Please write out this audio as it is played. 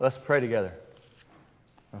Let's pray together.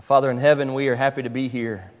 Father in heaven, we are happy to be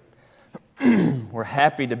here. We're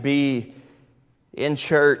happy to be in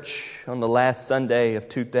church on the last Sunday of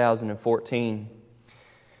 2014.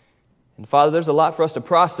 And Father, there's a lot for us to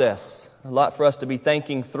process, a lot for us to be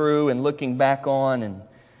thinking through and looking back on. And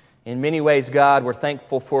in many ways, God, we're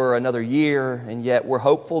thankful for another year, and yet we're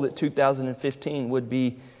hopeful that 2015 would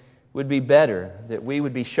be better, that we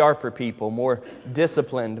would be sharper people, more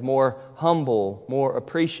disciplined, more humble, more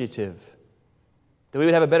appreciative, that we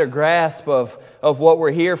would have a better grasp of what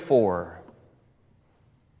we're here for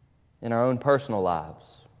in our own personal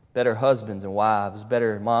lives, better husbands and wives,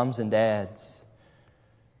 better moms and dads.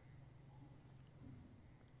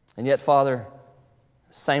 And yet, Father,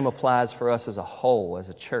 the same applies for us as a whole, as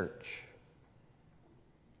a church.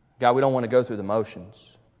 God, we don't want to go through the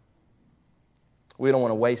motions. We don't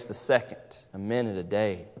want to waste a second, a minute, a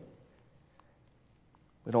day.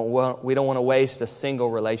 We don't want to waste a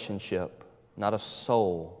single relationship, not a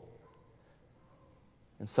soul.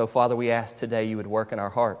 And so, Father, we ask today you would work in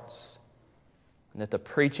our hearts, and that the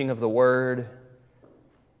preaching of the Word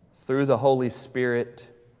through the Holy Spirit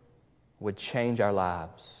would change our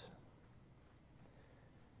lives.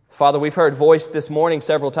 Father, we've heard voiced this morning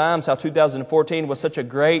several times how 2014 was such a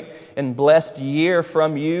great and blessed year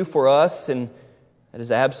from you for us, and that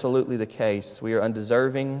is absolutely the case. We are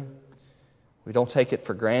undeserving. We don't take it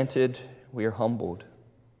for granted. We are humbled.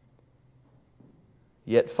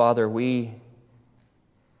 Yet, Father, we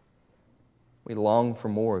long for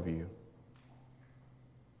more of you.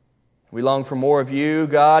 We long for more of you,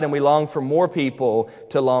 God, and we long for more people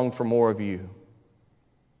to long for more of you.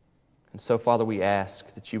 And so, Father, we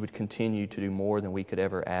ask that you would continue to do more than we could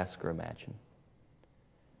ever ask or imagine.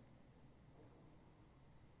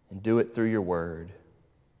 And do it through your word.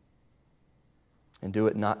 And do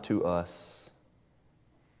it not to us,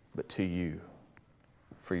 but to you,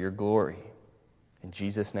 for your glory. In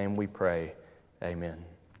Jesus' name we pray, amen.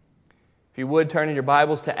 If you would, turn in your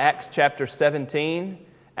Bibles to Acts chapter 17.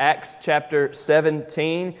 Acts chapter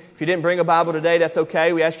 17. If you didn't bring a Bible today, that's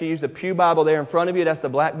okay. We ask you to use the Pew Bible there in front of you. That's the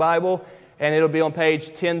black Bible. And it'll be on page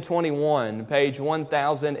 1021, page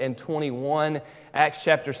 1021, Acts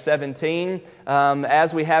chapter 17.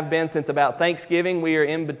 As we have been since about Thanksgiving, we are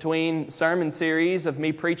in between sermon series of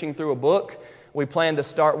me preaching through a book. We plan to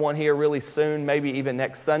start one here really soon, maybe even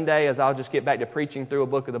next Sunday, as I'll just get back to preaching through a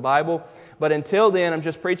book of the Bible. But until then, I'm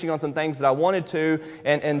just preaching on some things that I wanted to.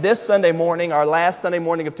 And this Sunday morning, our last Sunday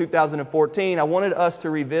morning of 2014, I wanted us to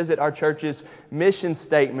revisit our church's mission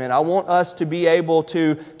statement. I want us to be able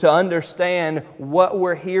to understand what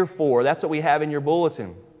we're here for. That's what we have in your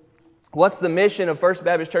bulletin. What's the mission of First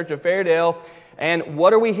Baptist Church of Fairdale? And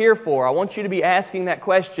what are we here for? I want you to be asking that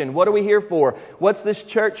question. What are we here for? What's this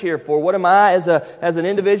church here for? What am I as an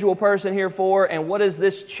individual person here for? And what is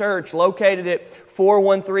this church located at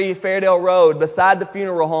 413 Fairdale Road, beside the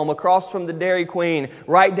funeral home, across from the Dairy Queen,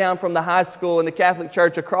 right down from the high school and the Catholic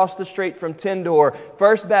Church, across the street from Tindor,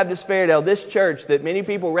 First Baptist Fairdale, this church that many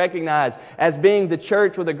people recognize as being the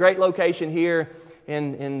church with a great location here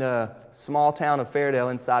in the small town of Fairdale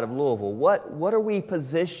inside of Louisville. What are we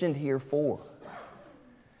positioned here for?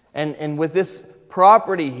 And with this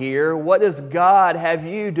property here, what does God have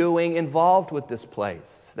you doing involved with this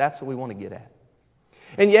place? That's what we want to get at.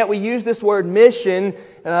 And yet we use this word mission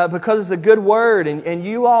because it's a good word. And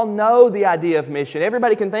you all know the idea of mission.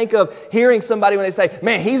 Everybody can think of hearing somebody when they say,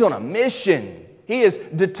 man, he's on a mission. He is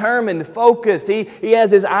determined, focused. He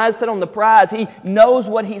has his eyes set on the prize. He knows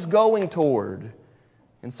what he's going toward.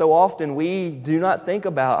 And so often we do not think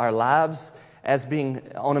about our lives as being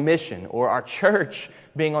on a mission, or our church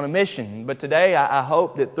being on a mission. But today I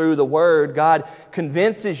hope that through the Word, God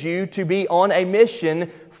convinces you to be on a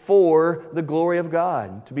mission for the glory of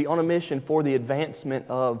God, to be on a mission for the advancement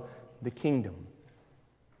of the kingdom.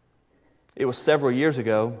 It was several years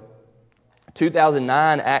ago,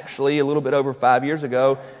 2009 actually, a little bit over 5 years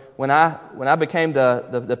ago, when I became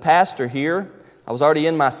the pastor here. I was already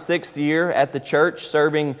in my 6th year at the church,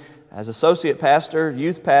 serving as associate pastor,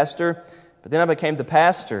 youth pastor, but then I became the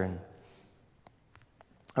pastor. And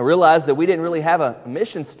I realized that we didn't really have a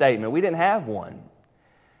mission statement. We didn't have one.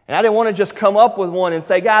 And I didn't want to just come up with one and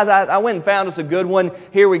say, guys, I went and found us a good one.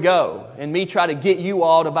 Here we go. And me try to get you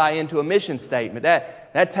all to buy into a mission statement.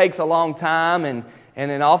 That takes a long time, and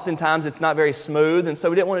then oftentimes it's not very smooth, and so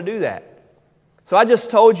we didn't want to do that. So I just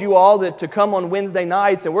told you all that to come on Wednesday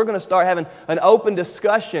nights, and we're going to start having an open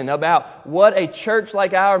discussion about what a church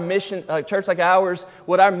like ours,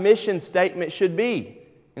 what our mission statement should be.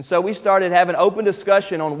 And so we started having open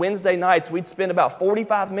discussion on Wednesday nights. We'd spend about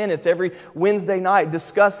 45 minutes every Wednesday night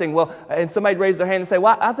discussing, and somebody raised their hand and say,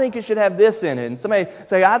 well, I think it should have this in it. And somebody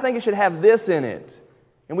say, I think it should have this in it.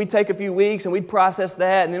 And we'd take a few weeks and we'd process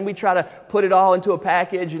that, and then we'd try to put it all into a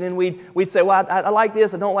package, and then we'd say, well, I like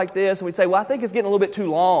this, I don't like this. And we'd say, well, I think it's getting a little bit too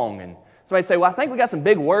long. And somebody'd say, well, I think we got some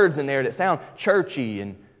big words in there that sound churchy.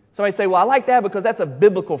 And somebody'd say, well, I like that because that's a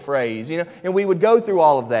biblical phrase, And we would go through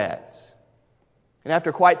all of that. And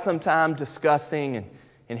after quite some time discussing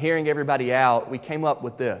and hearing everybody out, we came up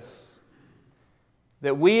with this: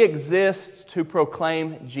 that we exist to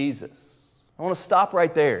proclaim Jesus. I want to stop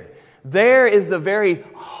right there. There is the very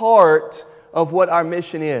heart of what our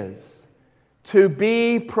mission is: to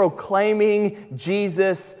be proclaiming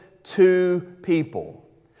Jesus to people.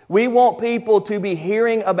 We want people to be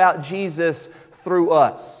hearing about Jesus through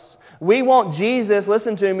us. We want Jesus,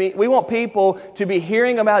 listen to me, we want people to be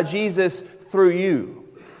hearing about Jesus through you.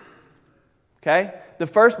 Okay? The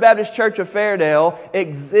First Baptist Church of Fairdale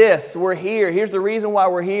exists. We're here. Here's the reason why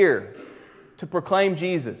we're here: to proclaim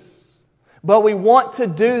Jesus. But we want to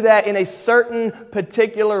do that in a certain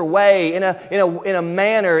particular way, in a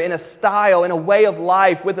manner, in a style, in a way of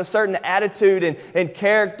life, with a certain attitude and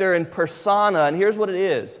character and persona. And here's what it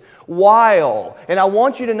is: and I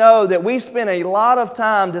want you to know that we spent a lot of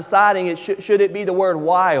time deciding should it be the word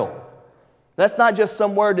while. That's not just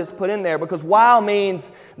some word that's put in there, because while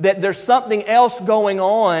means that there's something else going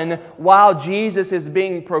on while Jesus is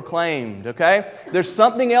being proclaimed, okay? There's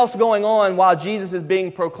something else going on while Jesus is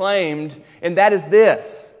being proclaimed, and that is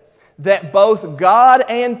this: that both God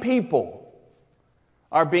and people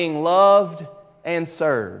are being loved and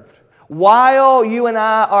served. While you and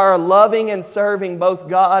I are loving and serving both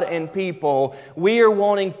God and people, we are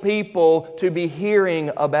wanting people to be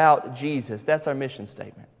hearing about Jesus. That's our mission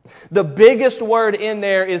statement. The biggest word in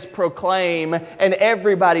there is proclaim, and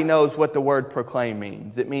everybody knows what the word proclaim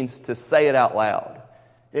means. It means to say it out loud.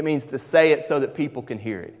 It means to say it so that people can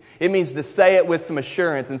hear it. It means to say it with some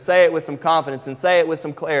assurance, and say it with some confidence, and say it with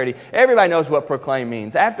some clarity. Everybody knows what proclaim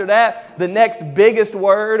means. After that, the next biggest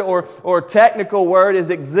word or technical word is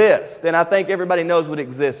exist. And I think everybody knows what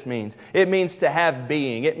exist means. It means to have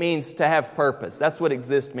being. It means to have purpose. That's what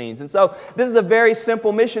exist means. And so this is a very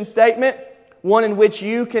simple mission statement, one in which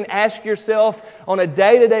you can ask yourself on a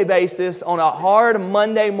day-to-day basis, on a hard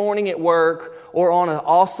Monday morning at work, or on an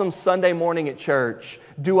awesome Sunday morning at church: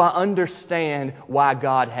 do I understand why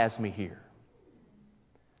God has me here?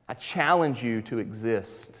 I challenge you to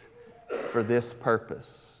exist for this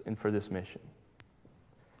purpose and for this mission.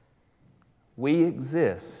 We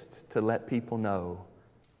exist to let people know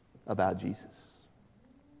about Jesus.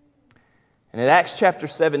 And in Acts chapter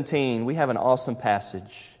 17, we have an awesome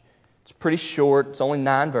passage. It's pretty short, it's only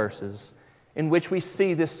 9 verses, in which we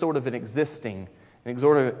see this sort of existence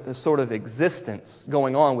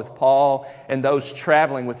going on with Paul and those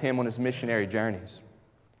traveling with him on his missionary journeys.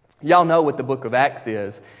 Y'all know what the book of Acts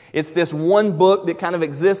is. It's this one book that kind of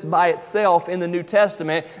exists by itself in the New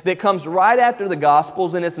Testament that comes right after the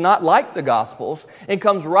Gospels, and it's not like the Gospels. It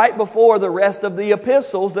comes right before the rest of the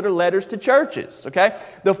epistles that are letters to churches. Okay?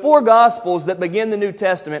 The 4 Gospels that begin the New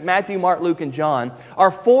Testament, Matthew, Mark, Luke, and John,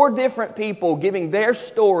 are 4 different people giving their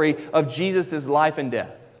story of Jesus' life and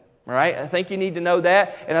death. All right? I think you need to know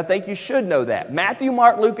that, and I think you should know that. Matthew,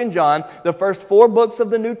 Mark, Luke, and John, the first 4 books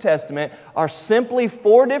of the New Testament, are simply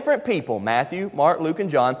 4 different people, Matthew, Mark, Luke, and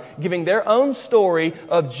John, giving their own story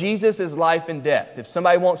of Jesus' life and death. If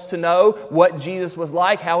somebody wants to know what Jesus was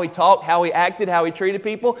like, how He talked, how He acted, how He treated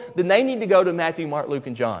people, then they need to go to Matthew, Mark, Luke,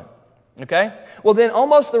 and John. Okay? Well, then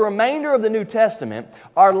almost the remainder of the New Testament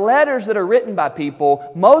are letters that are written by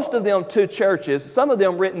people, most of them to churches, some of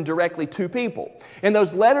them written directly to people. And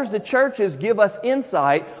those letters to churches give us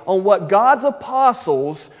insight on what God's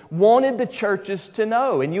apostles wanted the churches to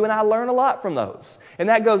know. And you and I learn a lot from those. And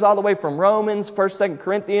that goes all the way from Romans, 1st, 2nd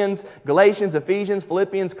Corinthians, Galatians, Ephesians,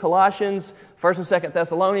 Philippians, Colossians, 1st and 2nd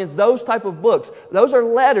Thessalonians, those type of books. Those are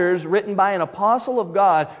letters written by an apostle of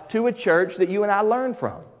God to a church that you and I learn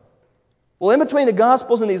from. Well, in between the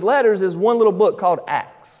Gospels and these letters is one little book called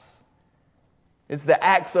Acts. It's the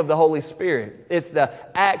Acts of the Holy Spirit. It's the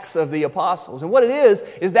Acts of the Apostles. And what it is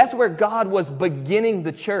that's where God was beginning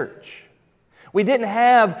the church. We didn't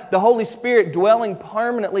have the Holy Spirit dwelling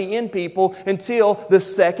permanently in people until the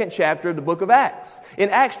 2nd chapter of the book of Acts. In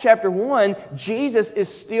Acts chapter 1, Jesus is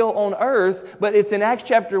still on earth, but it's in Acts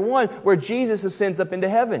chapter 1 where Jesus ascends up into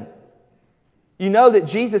heaven. You know that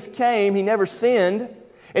Jesus came, He never sinned,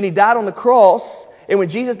 and He died on the cross, And when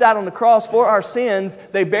Jesus died on the cross for our sins,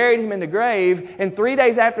 they buried Him in the grave. And 3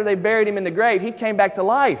 days after they buried Him in the grave, He came back to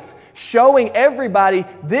life, showing everybody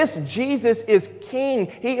this Jesus is King.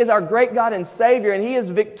 He is our great God and Savior, and He is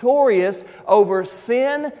victorious over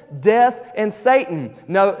sin, death, and Satan.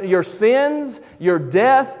 No, your sins, your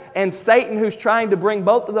death, and Satan, who's trying to bring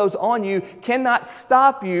both of those on you, cannot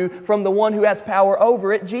stop you from the one who has power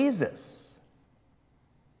over it, Jesus.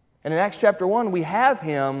 And in Acts chapter 1, we have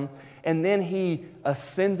Him, and then He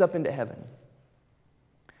ascends up into heaven.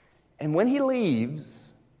 And when He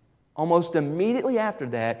leaves, almost immediately after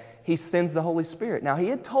that, He sends the Holy Spirit. Now, He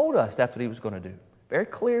had told us that's what He was going to do, very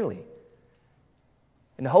clearly.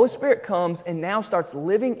 And the Holy Spirit comes and now starts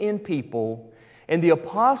living in people. And the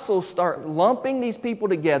apostles start lumping these people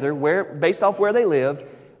together based off where they lived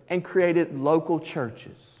and created local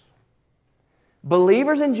churches.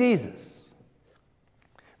 Believers in Jesus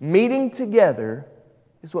meeting together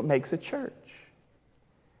is what makes a church.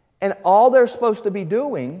 And all they're supposed to be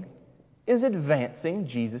doing is advancing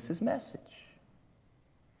Jesus' message.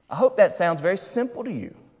 I hope that sounds very simple to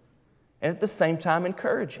you and at the same time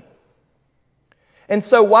encouraging. And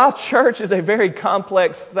so while church is a very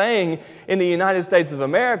complex thing in the United States of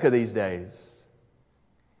America these days,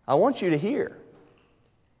 I want you to hear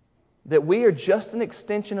that we are just an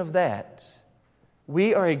extension of that.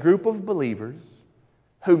 We are a group of believers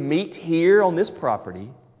who meet here on this property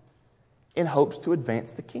in hopes to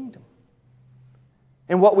advance the kingdom.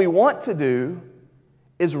 And what we want to do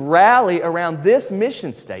is rally around this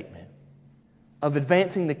mission statement of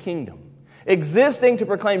advancing the kingdom, existing to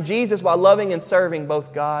proclaim Jesus while loving and serving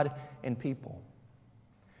both God and people.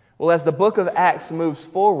 Well, as the book of Acts moves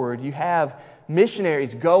forward, you have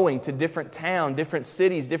missionaries going to different towns, different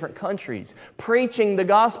cities, different countries, preaching the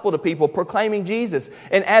gospel to people, proclaiming Jesus.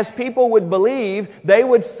 And as people would believe, they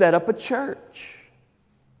would set up a church.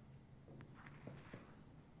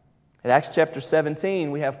 In Acts chapter 17,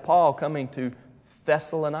 we have Paul coming to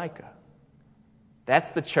Thessalonica.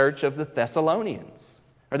 That's the church of the Thessalonians.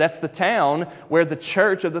 Or that's the town where the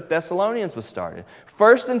church of the Thessalonians was started.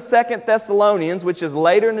 1st and 2nd Thessalonians, which is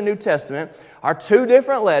later in the New Testament, are two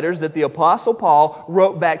different letters that the Apostle Paul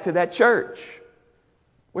wrote back to that church.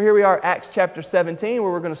 Well, here we are, Acts chapter 17, where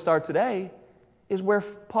we're going to start today, is where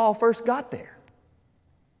Paul first got there.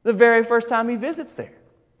 The very first time he visits there.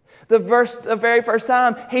 The very first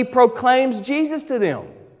time he proclaims Jesus to them.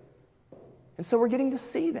 And so we're getting to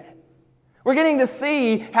see that. We're getting to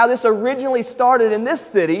see how this originally started in this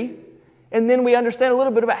city, and then we understand a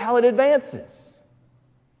little bit about how it advances.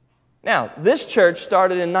 Now, this church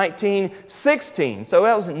started in 1916, so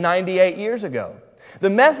that was 98 years ago. The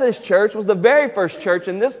Methodist Church was the very first church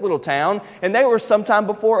in this little town, and they were sometime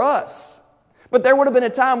before us. But there would have been a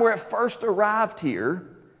time where it first arrived here,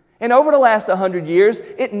 and over the last 100 years,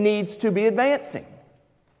 it needs to be advancing.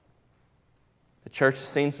 The church has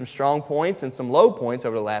seen some strong points and some low points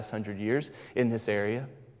over the last 100 years in this area.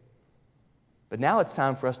 But now it's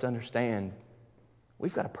time for us to understand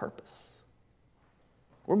we've got a purpose.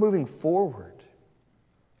 We're moving forward.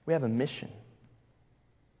 We have a mission.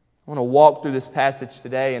 I want to walk through this passage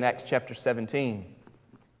today in Acts chapter 17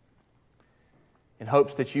 in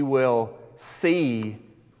hopes that you will see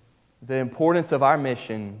the importance of our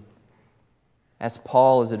mission as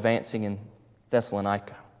Paul is advancing in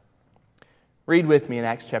Thessalonica. Read with me in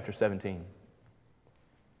Acts chapter 17.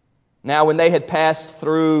 Now when they had passed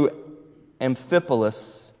through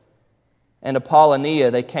Amphipolis and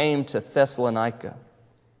Apollonia, they came to Thessalonica,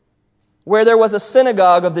 where there was a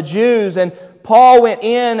synagogue of the Jews, and Paul went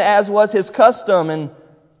in as was his custom, and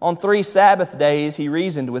on 3 Sabbath days he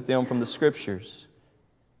reasoned with them from the Scriptures,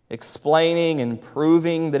 explaining and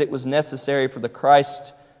proving that it was necessary for the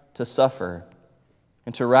Christ to suffer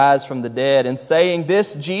and to rise from the dead, and saying,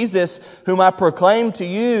 "This Jesus whom I proclaim to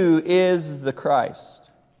you is the Christ."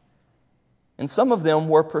 And some of them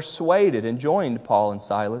were persuaded and joined Paul and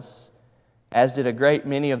Silas, as did a great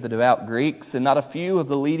many of the devout Greeks, and not a few of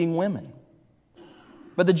the leading women.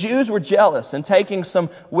 But the Jews were jealous, and taking some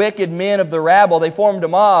wicked men of the rabble, they formed a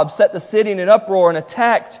mob, set the city in an uproar, and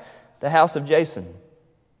attacked the house of Jason,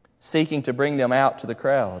 seeking to bring them out to the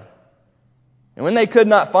crowd. And when they could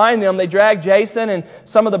not find them, they dragged Jason and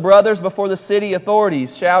some of the brothers before the city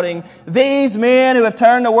authorities, shouting, "These men who have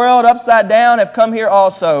turned the world upside down have come here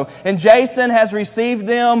also. And Jason has received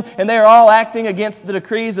them, and they are all acting against the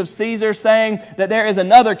decrees of Caesar, saying that there is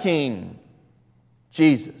another king,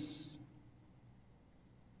 Jesus."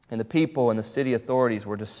 And the people and the city authorities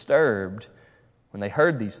were disturbed when they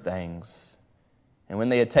heard these things. And when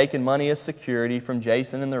they had taken money as security from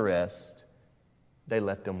Jason and the rest, they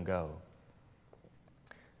let them go.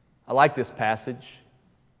 I like this passage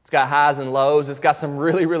It's got highs and lows. It's got some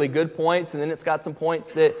really, really good points, and then it's got some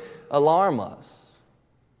points that alarm us,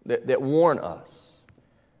 that warn us.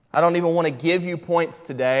 I don't even want to give you points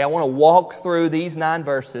today. I want to walk through these 9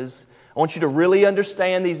 verses. I want you to really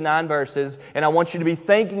understand these 9 verses, and I want you to be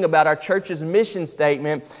thinking about our church's mission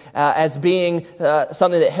statement as being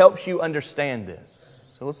something that helps you understand this.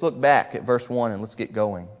 So let's look back at verse 1 and let's get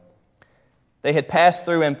going. They had passed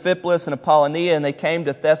through Amphipolis and Apollonia, and they came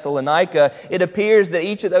to Thessalonica. It appears that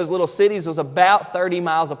each of those little cities was about 30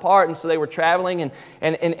 miles apart, and so they were traveling.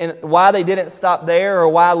 And why they didn't stop there, or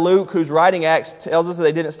why Luke, who's writing Acts, tells us that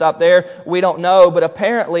they didn't stop there, we don't know. But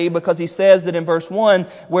apparently, because he says that in verse 1,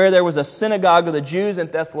 where there was a synagogue of the Jews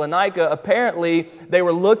in Thessalonica, apparently they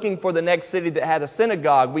were looking for the next city that had a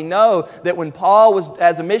synagogue. We know that when Paul was,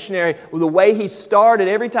 as a missionary, the way he started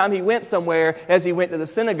every time he went somewhere, as he went to the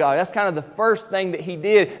synagogue. That's kind of the first thing that he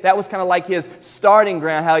did. That was kind of like his starting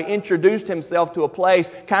ground, how he introduced himself to a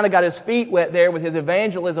place, kind of got his feet wet there with his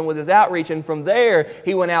evangelism, with his outreach, and from there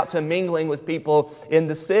he went out to mingling with people in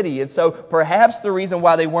the city. And so perhaps the reason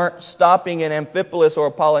why they weren't stopping in Amphipolis or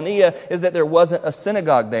Apollonia is that there wasn't a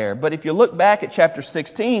synagogue there. But if you look back at chapter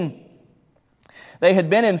 16, they had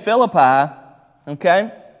been in Philippi,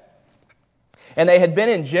 okay? And they had been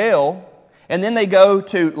in jail, and then they go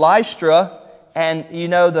to Lystra. And you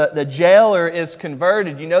know, the jailer is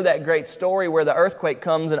converted. You know that great story where the earthquake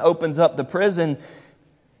comes and opens up the prison.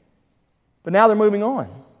 But now they're moving on.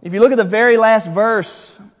 If you look at the very last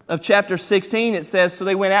verse of chapter 16, it says, "So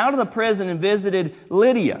they went out of the prison and visited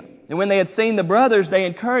Lydia. And when they had seen the brothers, they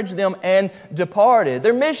encouraged them and departed."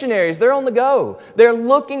 They're missionaries. They're on the go. They're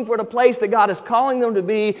looking for the place that God is calling them to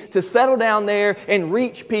be, to settle down there and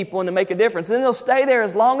reach people and to make a difference. And then they'll stay there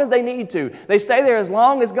as long as they need to. They stay there as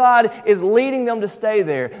long as God is leading them to stay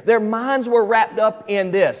there. Their minds were wrapped up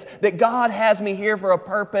in this, that God has me here for a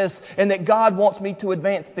purpose and that God wants me to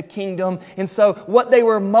advance the kingdom. And so what they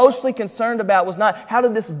were mostly concerned about was not how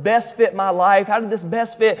did this best fit my life? How did this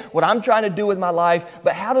best fit what I'm trying to do with my life?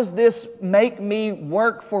 But how does this make me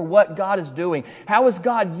work for what God is doing? How is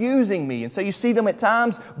God using me? And so you see them at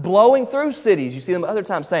times blowing through cities. You see them at other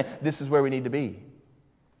times saying, this is where we need to be.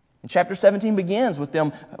 And chapter 17 begins with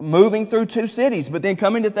them moving through 2 cities, but then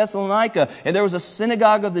coming to Thessalonica, and there was a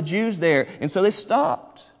synagogue of the Jews there, and so they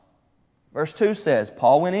stopped. Verse 2 says,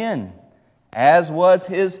 Paul went in, as was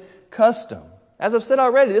his custom. As I've said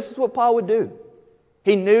already, this is what Paul would do.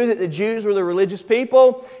 He knew that the Jews were the religious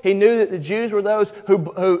people. He knew that the Jews were those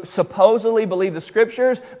who supposedly believed the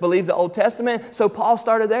Scriptures, believed the Old Testament. So Paul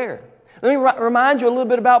started there. Let me remind you a little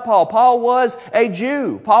bit about Paul. Paul was a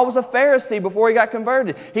Jew. Paul was a Pharisee before he got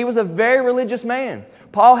converted. He was a very religious man.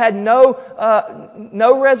 Paul had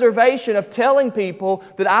no reservation of telling people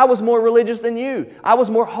that I was more religious than you. I was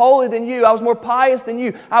more holy than you. I was more pious than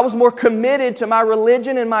you. I was more committed to my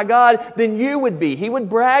religion and my God than you would be. He would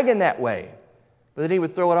brag in that way. But then he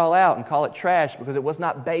would throw it all out and call it trash because it was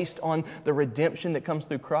not based on the redemption that comes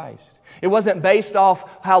through Christ. It wasn't based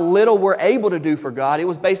off how little we're able to do for God. It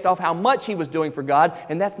was based off how much he was doing for God,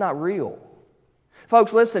 and that's not real.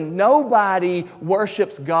 Folks, listen, nobody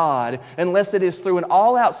worships God unless it is through an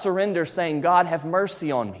all-out surrender saying, God, have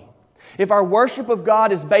mercy on me. If our worship of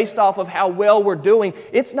God is based off of how well we're doing,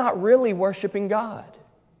 it's not really worshiping God.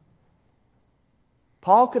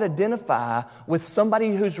 Paul could identify with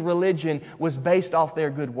somebody whose religion was based off their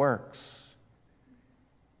good works.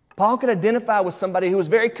 Paul could identify with somebody who was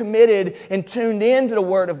very committed and tuned into the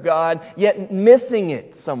Word of God, yet missing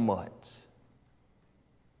it somewhat.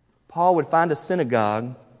 Paul would find a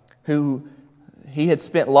synagogue who he had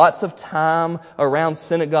spent lots of time around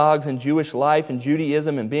synagogues and Jewish life and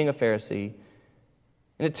Judaism and being a Pharisee.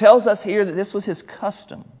 And it tells us here that this was his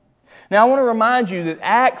custom. Now, I want to remind you that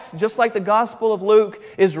Acts, just like the Gospel of Luke,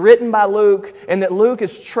 is written by Luke, and that Luke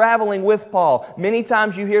is traveling with Paul. Many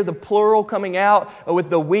times you hear the plural coming out with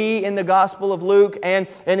the we in the Gospel of Luke and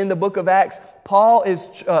in the book of Acts.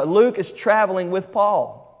 Luke is traveling with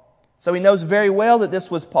Paul. So he knows very well that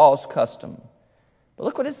this was Paul's custom. But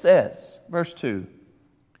look what it says, verse 2.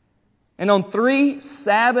 And on 3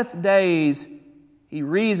 Sabbath days he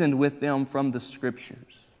reasoned with them from the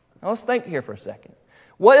Scriptures. Now let's think here for a second.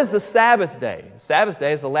 What is the Sabbath day? The Sabbath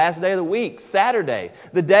day is the last day of the week, Saturday,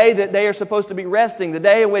 the day that they are supposed to be resting, the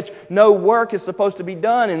day in which no work is supposed to be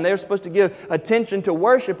done, and they're supposed to give attention to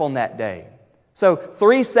worship on that day. So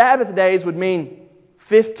 3 Sabbath days would mean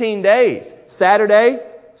 15 days. Saturday,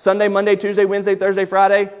 Sunday, Monday, Tuesday, Wednesday, Thursday,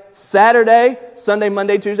 Friday. Saturday, Sunday,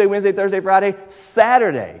 Monday, Tuesday, Wednesday, Thursday, Friday.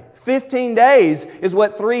 Saturday. 15 days is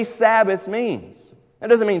what 3 Sabbaths means.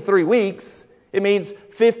 That doesn't mean 3 weeks. It means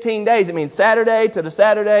 15 days. It means Saturday to the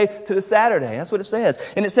Saturday to the Saturday. That's what it says.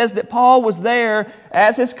 And it says that Paul was there,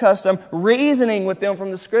 as his custom, reasoning with them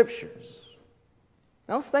from the Scriptures.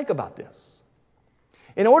 Now let's think about this.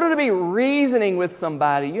 In order to be reasoning with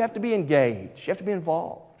somebody, you have to be engaged. You have to be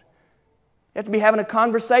involved. You have to be having a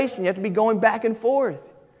conversation. You have to be going back and forth.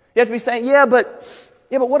 You have to be saying, yeah, but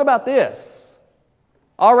what about this?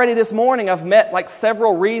 Already this morning, I've met like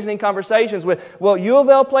several reasoning conversations with, well, U of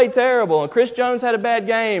L played terrible, and Chris Jones had a bad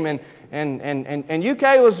game, and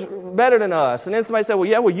UK was better than us. And then somebody said,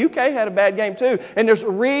 well, UK had a bad game too. And there's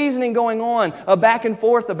reasoning going on, back and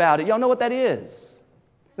forth about it. Y'all know what that is?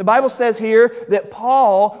 The Bible says here that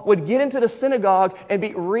Paul would get into the synagogue and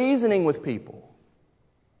be reasoning with people.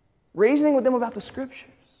 Reasoning with them about the Scriptures.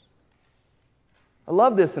 I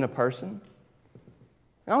love this in a person.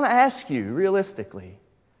 I want to ask you, realistically,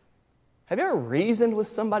 have you ever reasoned with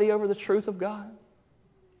somebody over the truth of God?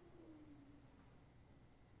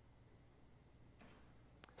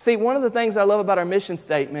 See, one of the things I love about our mission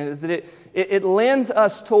statement is that it lends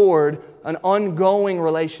us toward an ongoing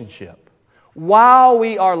relationship while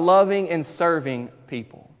we are loving and serving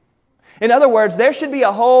people. In other words, there should be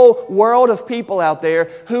a whole world of people out there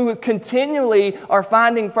who continually are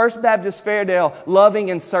finding First Baptist Fairdale loving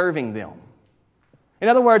and serving them. In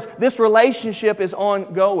other words, this relationship is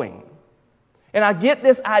ongoing. And I get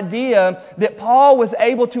this idea that Paul was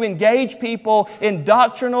able to engage people in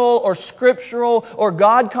doctrinal or scriptural or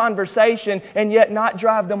God conversation and yet not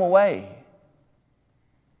drive them away.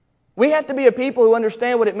 We have to be a people who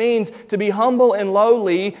understand what it means to be humble and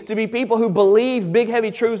lowly, to be people who believe big,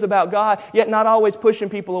 heavy truths about God, yet not always pushing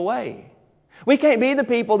people away. We can't be the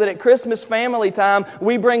people that at Christmas family time,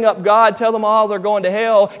 we bring up God, tell them all they're going to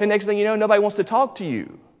hell, and next thing you know, nobody wants to talk to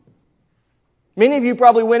you. Many of you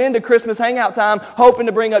probably went into Christmas hangout time hoping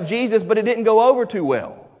to bring up Jesus, but it didn't go over too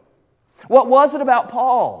well. What was it about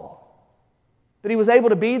Paul that he was able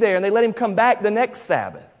to be there and they let him come back the next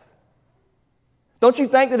Sabbath? Don't you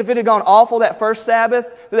think that if it had gone awful that first Sabbath,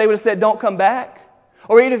 that they would have said, don't come back?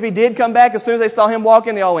 Or even if he did come back, as soon as they saw him walk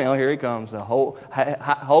in, they all went, oh, here he comes, the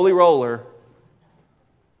holy roller.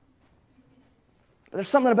 But there's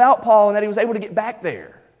something about Paul in that he was able to get back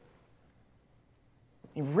there.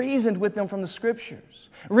 He reasoned with them from the Scriptures.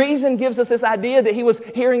 Reason gives us this idea that he was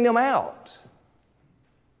hearing them out.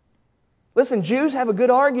 Listen, Jews have a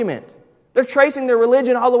good argument. They're tracing their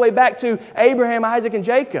religion all the way back to Abraham, Isaac, and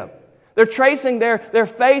Jacob. They're tracing their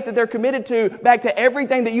faith that they're committed to back to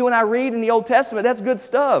everything that you and I read in the Old Testament. That's good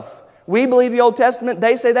stuff. We believe the Old Testament.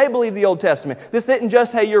 They say they believe the Old Testament. This isn't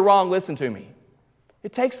just, hey, you're wrong, listen to me.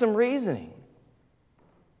 It takes some reasoning.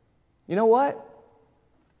 You know what?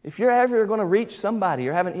 If you're ever going to reach somebody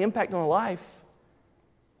or have an impact on a life,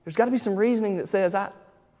 there's got to be some reasoning that says,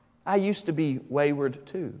 I used to be wayward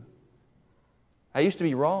too. I used to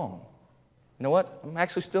be wrong. You know what? I'm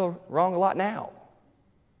actually still wrong a lot now.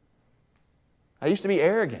 I used to be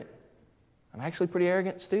arrogant. I'm actually pretty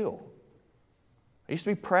arrogant still. I used to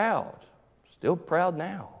be proud. Still proud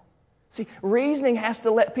now. See, reasoning has to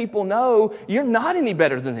let people know you're not any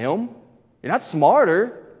better than them. You're not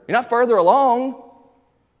smarter. You're not further along.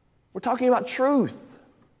 We're talking about truth.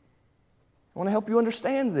 I want to help you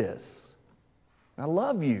understand this. I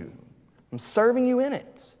love you. I'm serving you in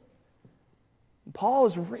it. Paul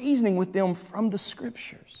is reasoning with them from the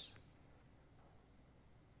Scriptures.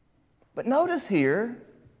 But notice here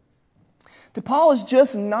that Paul is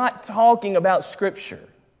just not talking about Scripture.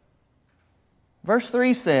 Verse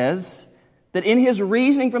 3 says that in his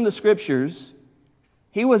reasoning from the Scriptures,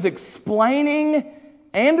 he was explaining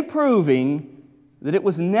and proving that it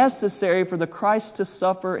was necessary for the Christ to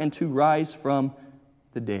suffer and to rise from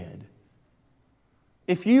the dead.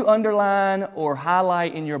 If you underline or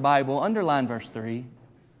highlight in your Bible, underline verse 3.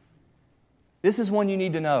 This is one you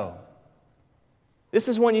need to know. This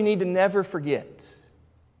is one you need to never forget.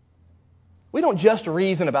 We don't just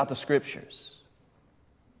reason about the Scriptures.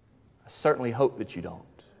 I certainly hope that you don't.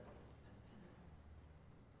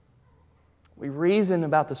 We reason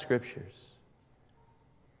about the Scriptures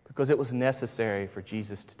because it was necessary for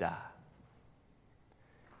Jesus to die.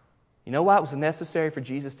 You know why it was necessary for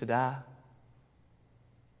Jesus to die?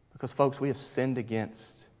 Because, folks, we have sinned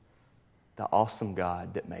against the awesome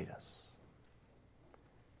God that made us.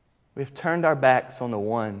 We have turned our backs on the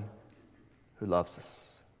one who loves us.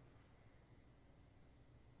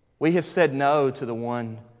 We have said no to the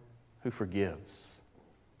one who forgives.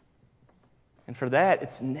 And for that,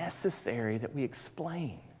 it's necessary that we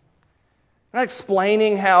explain. We're not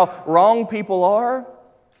explaining how wrong people are.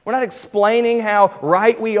 We're not explaining how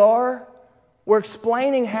right we are. We're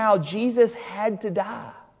explaining how Jesus had to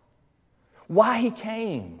die. Why He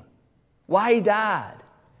came. why He died,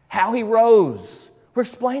 how He rose. We're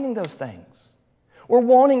explaining those things. We're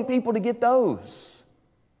wanting people to get those.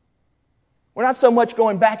 We're not so much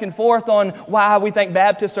going back and forth on why we think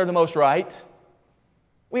Baptists are the most right.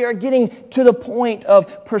 We are getting to the point of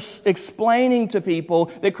explaining to people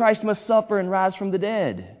that Christ must suffer and rise from the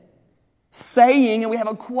dead. Saying, and we have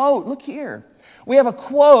a quote, look here. We have a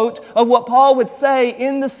quote of what Paul would say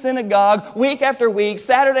in the synagogue week after week,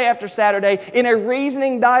 Saturday after Saturday, in a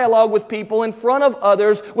reasoning dialogue with people in front of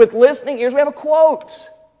others with listening ears. We have a quote.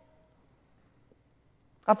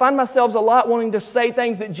 I find myself a lot wanting to say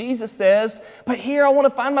things that Jesus says, but here I want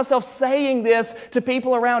to find myself saying this to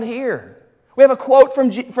people around here. We have a quote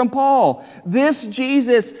from Paul. This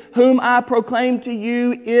Jesus whom I proclaim to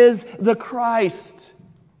you is the Christ.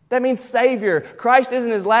 That means Savior. Christ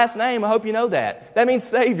isn't His last name. I hope you know that. That means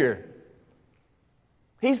Savior.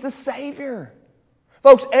 He's the Savior.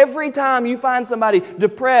 Folks, every time you find somebody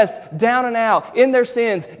depressed, down and out, in their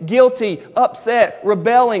sins, guilty, upset,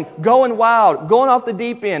 rebelling, going wild, going off the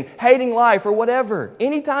deep end, hating life or whatever,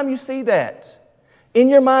 anytime you see that, in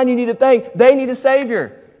your mind you need to think, they need a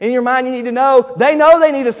Savior. In your mind you need to know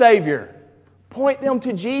they need a Savior. Point them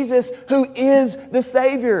to Jesus who is the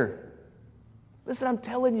Savior. Listen, I'm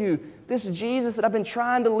telling you, this Jesus that I've been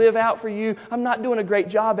trying to live out for you, I'm not doing a great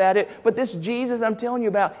job at it, but this Jesus that I'm telling you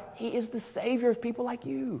about, He is the Savior of people like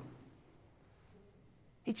you.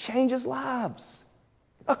 He changes lives.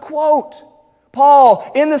 A quote.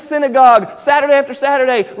 Paul in the synagogue, Saturday after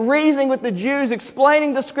Saturday, reasoning with the Jews,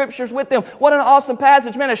 explaining the Scriptures with them. What an awesome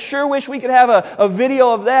passage. Man, I sure wish we could have a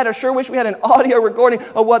video of that. I sure wish we had an audio recording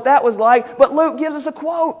of what that was like. But Luke gives us a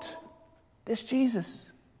quote. This Jesus,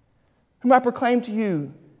 whom I proclaim to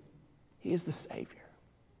you, He is the Savior.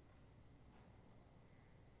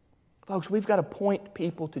 Folks, we've got to point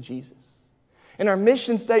people to Jesus. And our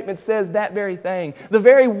mission statement says that very thing. The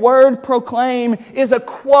very word proclaim is a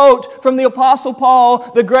quote from the Apostle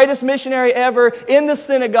Paul, the greatest missionary ever, in the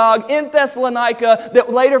synagogue in Thessalonica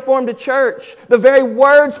that later formed a church. The very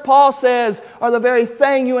words Paul says are the very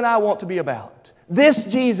thing you and I want to be about. This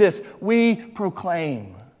Jesus we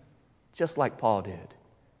proclaim, just like Paul did.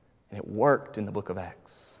 And it worked in the book of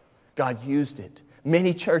Acts. God used it.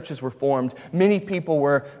 Many churches were formed. Many people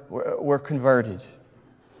were converted.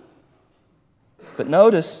 But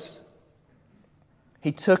notice,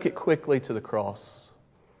 He took it quickly to the cross.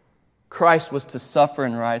 Christ was to suffer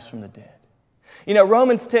and rise from the dead. You know,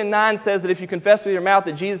 Romans 10:9 says that if you confess with your mouth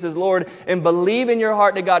that Jesus is Lord and believe in your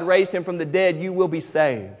heart that God raised Him from the dead, you will be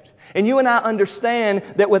saved. And you and I understand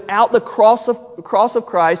that without the cross of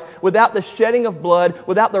Christ, without the shedding of blood,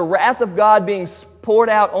 without the wrath of God being poured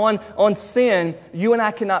out on sin, you and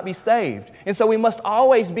I cannot be saved. And so we must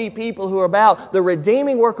always be people who are about the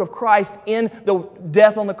redeeming work of Christ in the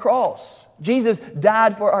death on the cross. Jesus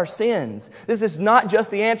died for our sins. This is not just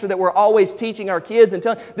the answer that we're always teaching our kids and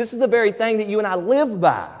telling. This is the very thing that you and I live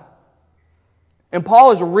by. And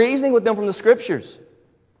Paul is reasoning with them from the Scriptures.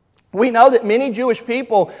 We know that many Jewish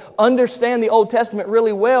people understand the Old Testament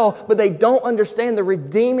really well, but they don't understand the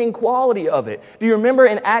redeeming quality of it. Do you remember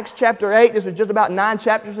in Acts chapter 8, this is just about 9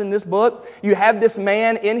 chapters in this book, you have this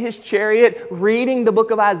man in his chariot reading the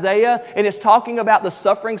book of Isaiah, and it's talking about the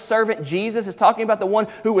suffering servant Jesus. It's talking about the one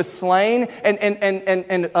who was slain,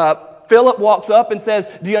 and Philip walks up and says,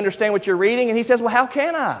 "Do you understand what you're reading?" And he says, "Well, how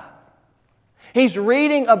can I?" He's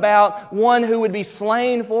reading about one who would be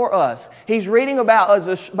slain for us. He's reading about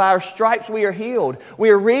by our stripes we are healed.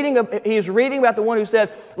 He's reading about the one who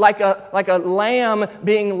says, like a lamb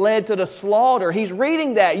being led to the slaughter. He's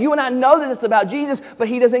reading that. You and I know that it's about Jesus, but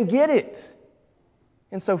he doesn't get it.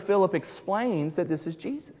 And so Philip explains that this is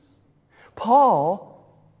Jesus. Paul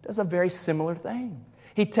does a very similar thing.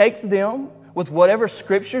 He takes them with whatever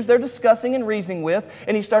scriptures they're discussing and reasoning with,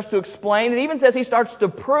 and he starts to explain. It even says he starts to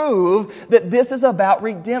prove that this is about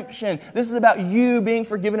redemption. This is about you being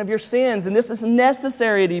forgiven of your sins. And this is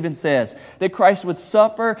necessary, it even says, that Christ would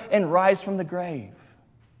suffer and rise from the grave.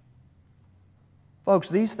 Folks,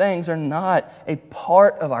 these things are not a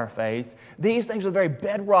part of our faith. These things are the very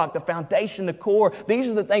bedrock, the foundation, the core. These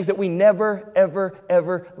are the things that we never, ever,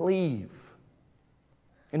 ever leave.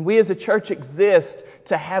 And we as a church exist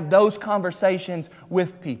to have those conversations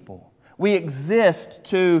with people. We exist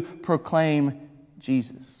to proclaim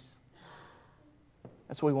Jesus.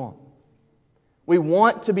 That's what we want. We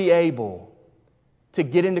want to be able to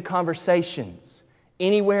get into conversations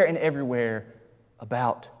anywhere and everywhere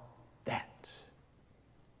about that.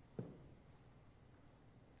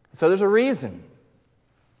 So there's a reason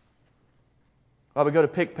why we go to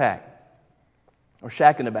Pick Pack or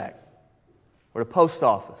Shack in the Back, or the post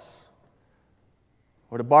office,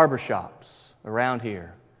 or the barber shops around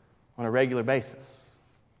here on a regular basis,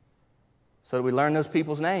 so that we learn those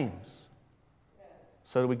people's names,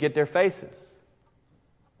 so that we get their faces,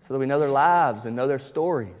 so that we know their lives and know their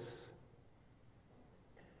stories.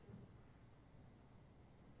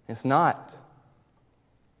 It's not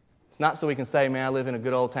so we can say, man, I live in a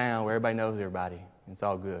good old town where everybody knows everybody. And it's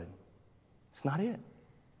all good. It's not it.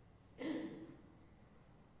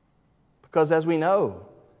 Because as we know,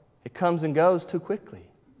 it comes and goes too quickly.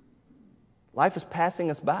 Life is passing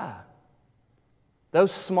us by.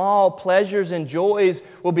 Those small pleasures and joys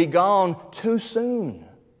will be gone too soon.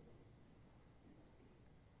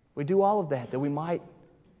 We do all of that we might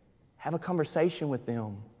have a conversation with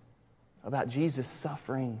them about Jesus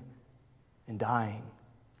suffering and dying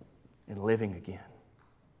and living again.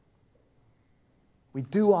 We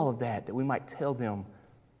do all of that we might tell them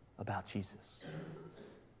about Jesus.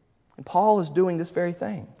 And Paul is doing this very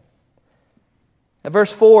thing. At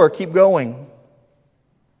verse 4, keep going.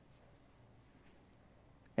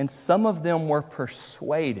 And some of them were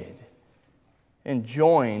persuaded and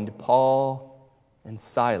joined Paul and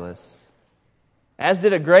Silas, as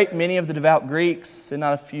did a great many of the devout Greeks and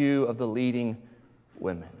not a few of the leading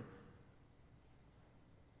women.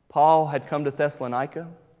 Paul had come to Thessalonica.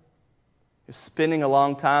 He was spending a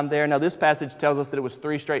long time there. Now, this passage tells us that it was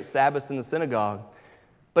 3 straight Sabbaths in the synagogue.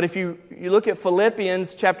 But if you look at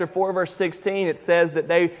Philippians chapter 4, verse 16, it says that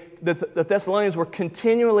the Thessalonians were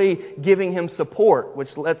continually giving him support,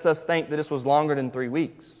 which lets us think that this was longer than 3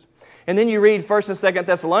 weeks. And then you read 1st and 2nd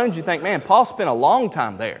Thessalonians, you think, man, Paul spent a long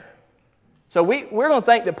time there. So we're going to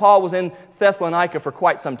think that Paul was in Thessalonica for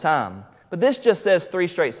quite some time. But this just says 3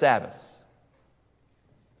 straight Sabbaths.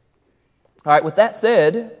 All right, with that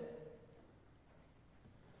said,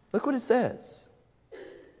 look what it says.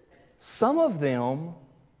 Some of them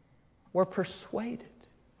were persuaded.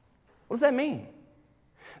 What does that mean?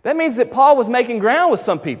 That means that Paul was making ground with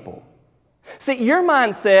some people. See, your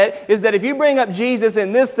mindset is that if you bring up Jesus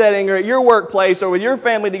in this setting or at your workplace or with your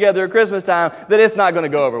family together at Christmas time, that it's not going to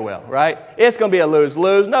go over well, right? It's going to be a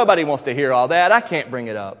lose-lose. Nobody wants to hear all that. I can't bring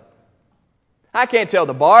it up. I can't tell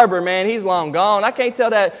the barber, man, he's long gone. I can't tell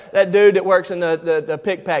that dude that works in the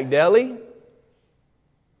pick-pack deli.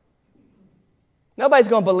 Nobody's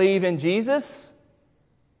going to believe in Jesus.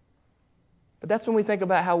 But that's when we think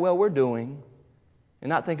about how well we're doing and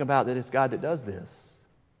not think about that it's God that does this.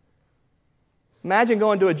 Imagine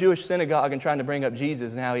going to a Jewish synagogue and trying to bring up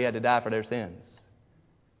Jesus and how he had to die for their sins.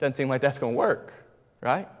 Doesn't seem like that's going to work,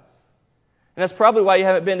 right? And that's probably why you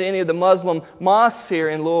haven't been to any of the Muslim mosques here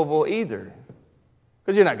in Louisville either.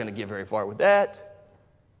 Because you're not going to get very far with that.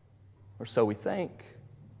 Or so we think.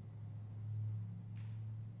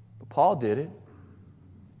 But Paul did it.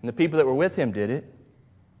 And the people that were with him did it.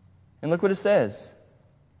 And look what it says.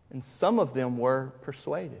 And some of them were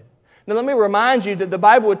persuaded. Now let me remind you that the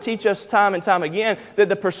Bible would teach us time and time again that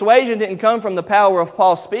the persuasion didn't come from the power of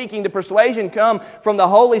Paul speaking. The persuasion come from the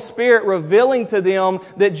Holy Spirit revealing to them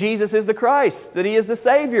that Jesus is the Christ, that He is the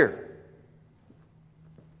Savior.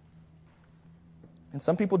 And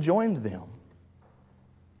some people joined them.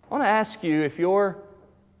 I want to ask you if your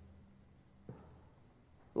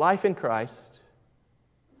life in Christ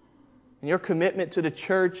and your commitment to the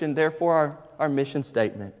church and therefore our mission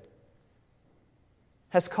statement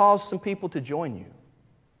has caused some people to join you.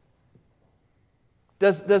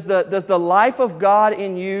 Does the life of God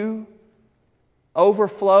in you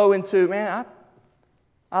overflow into, man,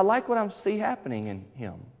 I like what I see happening in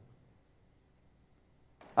him.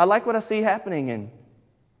 I like what I see happening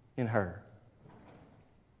in her.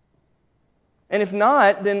 And if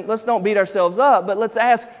not, then let's don't beat ourselves up, but let's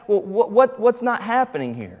ask, well, what's not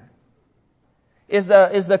happening here? Is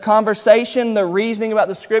the conversation, the reasoning about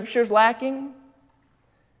the Scriptures lacking?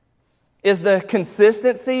 Is the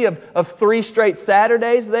consistency of 3 straight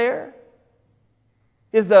Saturdays there?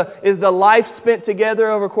 Is the life spent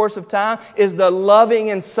together over a course of time? Is the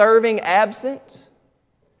loving and serving absent?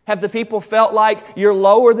 Have the people felt like you're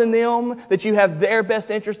lower than them, that you have their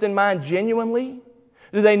best interest in mind genuinely?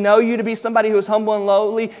 Do they know you to be somebody who is humble and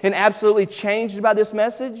lowly and absolutely changed by this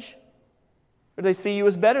message? Or do they see you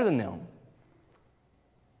as better than them?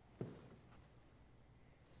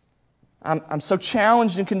 I'm so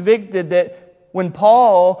challenged and convicted that when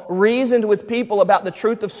Paul reasoned with people about the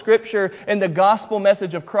truth of Scripture and the gospel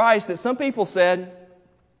message of Christ, that some people said,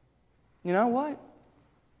 you know what?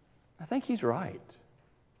 I think he's right.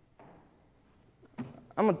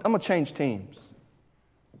 I'm going to change teams.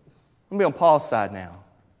 I'm going to be on Paul's side now.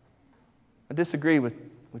 I disagree with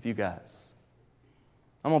you guys.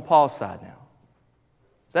 I'm on Paul's side now.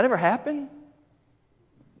 Does that ever happen?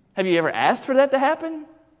 Have you ever asked for that to happen?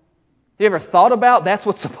 You ever thought about that's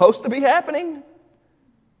what's supposed to be happening?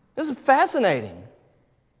 This is fascinating.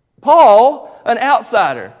 Paul, an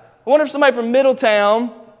outsider. I wonder if somebody from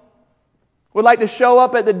Middletown would like to show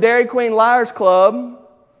up at the Dairy Queen Liars Club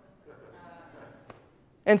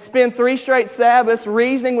and spend 3 straight Sabbaths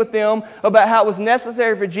reasoning with them about how it was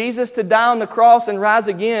necessary for Jesus to die on the cross and rise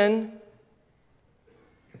again.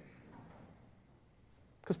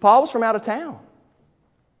 Because Paul was from out of town.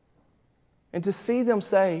 And to see them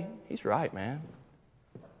say, he's right, man.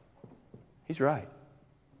 He's right.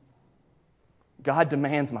 God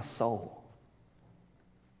demands my soul.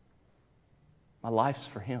 My life's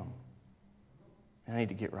for Him. And I need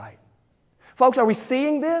to get right. Folks, are we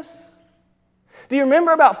seeing this? Do you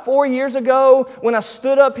remember about 4 years ago when I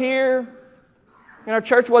stood up here and our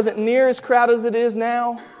church wasn't near as crowded as it is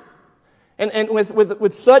now? And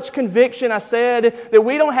with such conviction I said that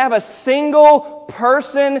we don't have a single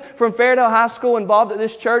person from Fairdale High School involved at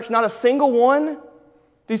this church, not a single one.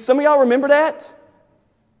 Do some of y'all remember that?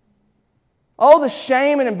 All the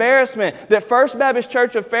shame and embarrassment that First Baptist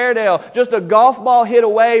Church of Fairdale, just a golf ball hit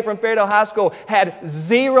away from Fairdale High School, had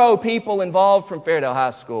 0 people involved from Fairdale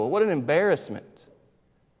High School. What an embarrassment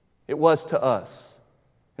it was to us.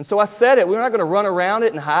 And so I said it. We're not going to run around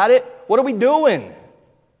it and hide it. What are we doing?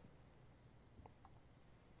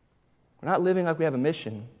 We're not living like we have a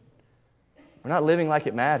mission. We're not living like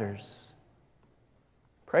it matters.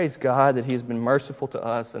 Praise God that He has been merciful to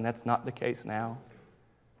us, and that's not the case now.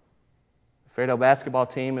 The Fairdale basketball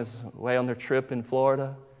team is away on their trip in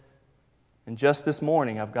Florida. And just this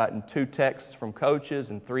morning, I've gotten 2 texts from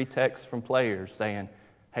coaches and 3 texts from players saying,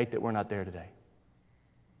 hate that we're not there today.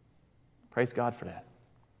 Praise God for that.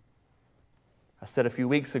 I said a few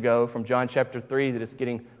weeks ago from John chapter 3 that it's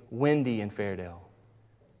getting windy in Fairdale,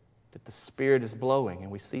 that the Spirit is blowing,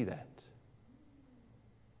 and we see that.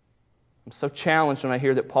 I'm so challenged when I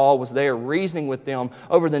hear that Paul was there reasoning with them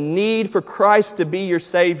over the need for Christ to be your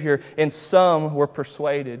Savior, and some were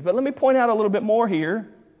persuaded. But let me point out a little bit more here.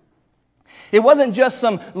 It wasn't just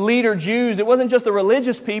some leader Jews. It wasn't just the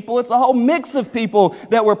religious people. It's a whole mix of people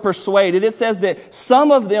that were persuaded. It says that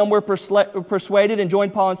some of them were persuaded and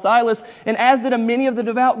joined Paul and Silas, and as did many of the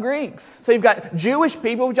devout Greeks. So you've got Jewish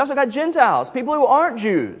people, but you also got Gentiles, people who aren't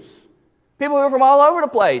Jews. People who are from all over the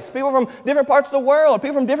place. People from different parts of the world.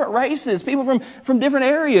 People from different races. People from different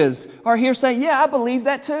areas are here saying, yeah, I believe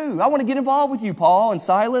that too. I want to get involved with you, Paul and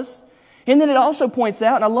Silas. And then it also points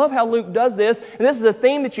out, and I love how Luke does this, and this is a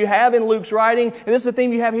theme that you have in Luke's writing, and this is a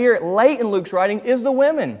theme you have here late in Luke's writing, is the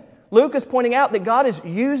women. Luke is pointing out that God is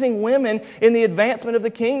using women in the advancement of the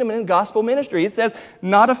kingdom and in gospel ministry. It says,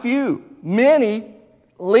 not a few. Many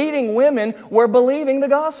leading women were believing the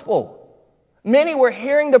gospel. Many were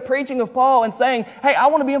hearing the preaching of Paul and saying, hey, I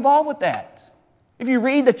want to be involved with that. If you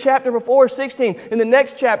read the chapter before, 16, in the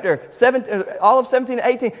next chapter, 17, all of 17 and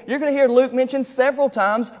 18, you're going to hear Luke mention several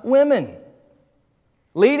times women.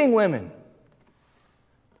 Leading women.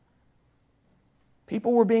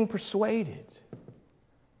 People were being persuaded.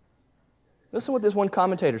 Listen to what this one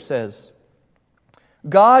commentator says.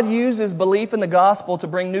 God uses belief in the gospel to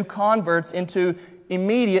bring new converts into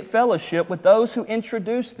immediate fellowship with those who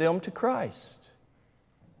introduce them to Christ.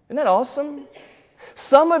 Isn't that awesome?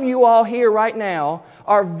 Some of you all here right now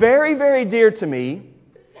are very, very dear to me.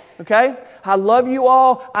 Okay? I love you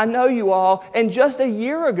all. I know you all. And just a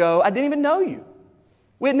year ago, I didn't even know you.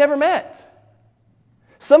 We had never met.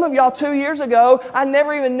 Some of y'all 2 years ago, I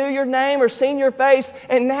never even knew your name or seen your face.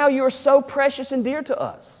 And now you are so precious and dear to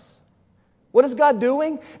us. What is God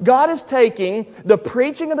doing? God is taking the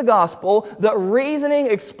preaching of the gospel, the reasoning,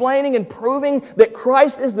 explaining, and proving that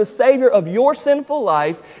Christ is the Savior of your sinful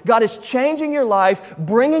life. God is changing your life,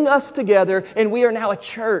 bringing us together, and we are now a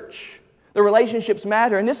church. The relationships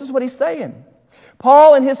matter, and this is what he's saying.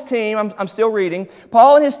 Paul and his team, I'm still reading,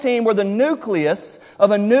 Paul and his team were the nucleus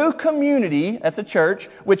of a new community, that's a church,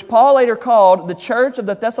 which Paul later called the Church of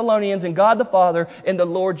the Thessalonians in God the Father and the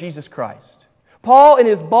Lord Jesus Christ. Paul, in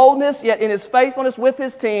his boldness, yet in his faithfulness with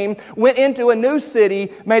his team, went into a new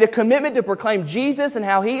city, made a commitment to proclaim Jesus and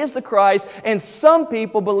how He is the Christ, and some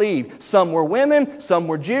people believed. Some were women, some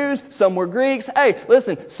were Jews, some were Greeks. Hey,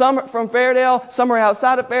 listen, some are from Fairdale, some are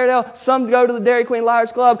outside of Fairdale, some go to the Dairy Queen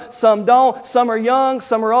Liars Club, some don't, some are young,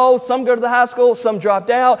 some are old, some go to the high school, some dropped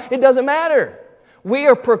out. It doesn't matter. We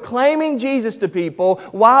are proclaiming Jesus to people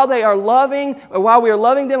while we are loving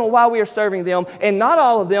them and while we are serving them. And not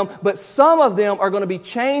all of them, but some of them are going to be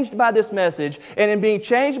changed by this message. And in being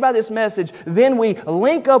changed by this message, then we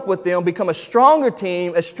link up with them, become a stronger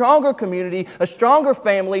team, a stronger community, a stronger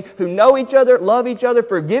family who know each other, love each other,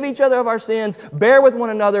 forgive each other of our sins, bear with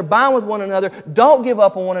one another, bind with one another, don't give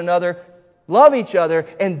up on one another, love each other,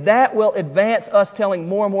 and that will advance us telling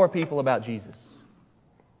more and more people about Jesus.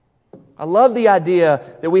 I love the idea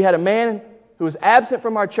that we had a man who was absent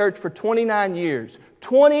from our church for 29 years.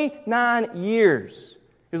 29 years.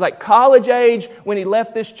 He was like college age when he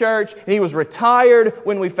left this church, and he was retired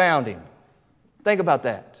when we found him. Think about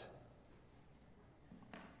that.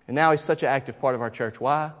 And now he's such an active part of our church.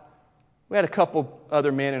 Why? We had a couple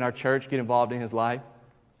other men in our church get involved in his life,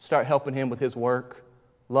 start helping him with his work,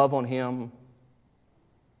 love on him,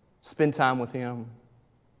 spend time with him.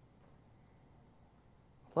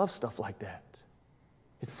 Love stuff like that.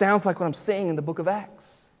 It sounds like what I'm seeing in the book of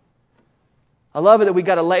Acts. I love it that we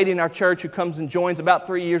got a lady in our church who comes and joins about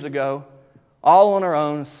 3 years ago, all on her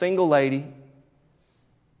own, a single lady.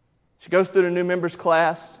 She goes through the new members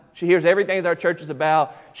class. She hears everything that our church is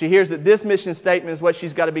about. She hears that this mission statement is what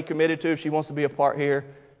she's got to be committed to if she wants to be a part here.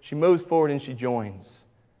 She moves forward and she joins.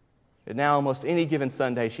 And now almost any given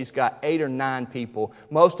Sunday, she's got 8 or 9 people,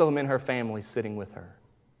 most of them in her family, sitting with her.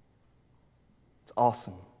 It's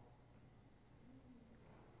awesome.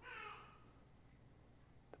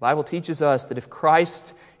 The Bible teaches us that if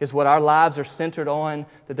Christ is what our lives are centered on,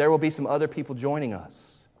 that there will be some other people joining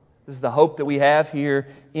us. This is the hope that we have here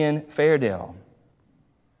in Fairdale.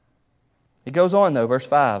 It goes on, though, verse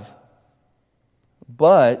 5.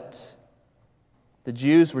 But the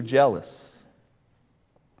Jews were jealous.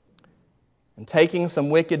 And taking some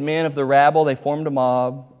wicked men of the rabble, they formed a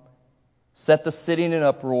mob, set the city in an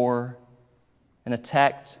uproar, and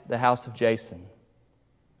attacked the house of Jason,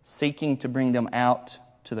 seeking to bring them out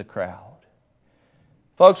to the crowd.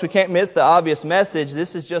 Folks, we can't miss the obvious message.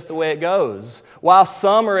 This is just the way it goes. While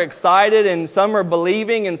some are excited and some are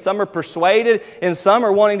believing and some are persuaded and some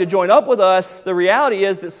are wanting to join up with us, the reality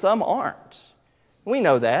is that some aren't. We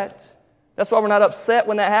know that. That's why we're not upset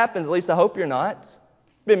when that happens. At least I hope you're not.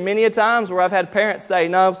 There's been many a times where I've had parents say,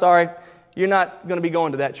 no, I'm sorry, you're not going to be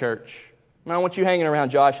going to that church. I don't want you hanging around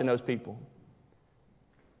Josh and those people.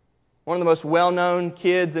 One of the most well-known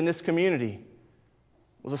kids in this community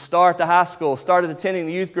was a star at the high school, started attending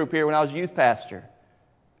the youth group here when I was youth pastor.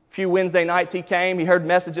 A few Wednesday nights he came, he heard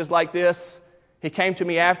messages like this. He came to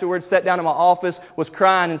me afterwards, sat down in my office, was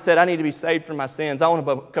crying and said, I need to be saved from my sins. I want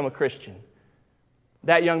to become a Christian.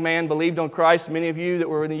 That young man believed on Christ. Many of you that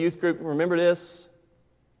were in the youth group remember this.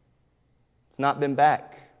 It's not been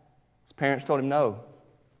back. His parents told him no.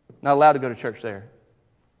 Not allowed to go to church there.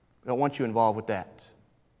 We don't want you involved with that.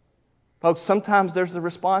 Folks, sometimes there's a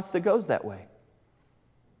response that goes that way.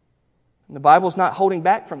 And the Bible's not holding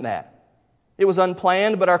back from that. It was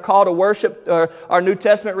unplanned, but our call to worship, our New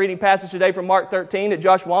Testament reading passage today from Mark 13 that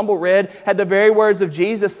Josh Womble read, had the very words of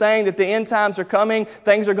Jesus saying that the end times are coming,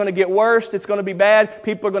 things are going to get worse, it's going to be bad,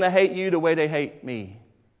 people are going to hate you the way they hate me.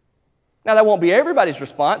 Now, that won't be everybody's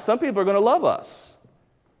response. Some people are going to love us.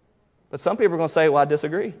 But some people are going to say, well, I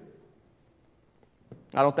disagree.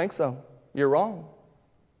 I don't think so. You're wrong.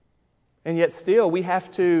 And yet still, we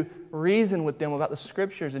have to reason with them about the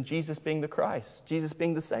Scriptures and Jesus being the Christ, Jesus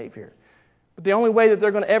being the Savior. But the only way that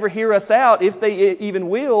they're going to ever hear us out, if they even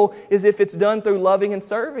will, is if it's done through loving and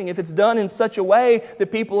serving, if it's done in such a way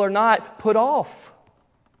that people are not put off.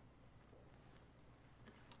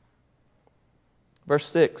 Verse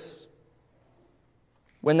 6.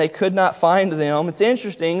 When they could not find them, it's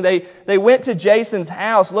interesting, they went to Jason's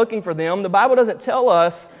house looking for them. The Bible doesn't tell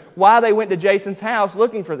us why they went to Jason's house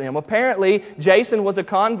looking for them. Apparently, Jason was a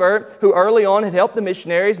convert who early on had helped the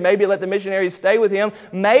missionaries, maybe let the missionaries stay with him.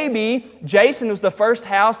 Maybe Jason was the first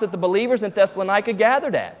house that the believers in Thessalonica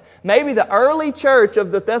gathered at. Maybe the early church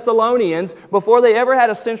of the Thessalonians, before they ever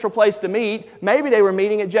had a central place to meet, maybe they were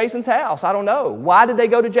meeting at Jason's house. I don't know. Why did they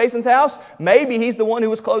go to Jason's house? Maybe he's the one who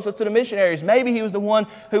was closest to the missionaries. Maybe he was the one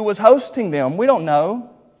who was hosting them. We don't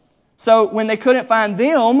know. So when they couldn't find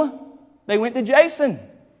them, they went to Jason.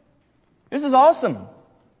 This is awesome.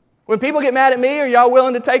 When people get mad at me, are y'all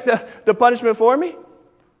willing to take the punishment for me?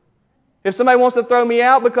 If somebody wants to throw me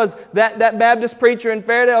out because that Baptist preacher in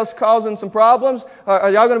Fairdale is causing some problems,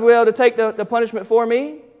 are y'all going to be able to take the punishment for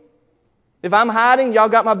me? If I'm hiding, y'all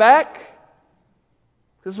got my back?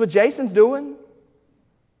 This is what Jason's doing.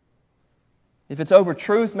 If it's over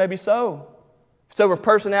truth, maybe so. If it's over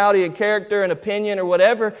personality and character and opinion or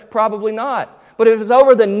whatever, probably not. But if it's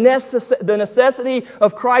over the necessity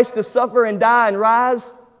of Christ to suffer and die and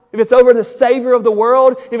rise, if it's over the Savior of the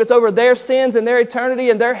world, if it's over their sins and their eternity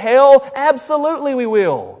and their hell, absolutely we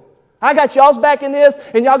will. I got y'all's back in this,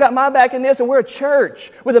 and y'all got my back in this, and we're a church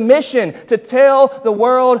with a mission to tell the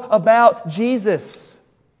world about Jesus.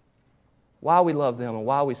 Why we love them and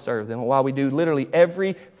why we serve them and why we do literally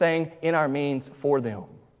everything in our means for them,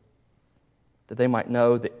 that they might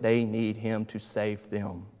know that they need Him to save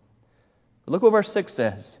them. Look what verse 6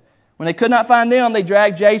 says. When they could not find them, they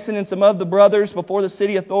dragged Jason and some of the brothers before the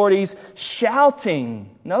city authorities,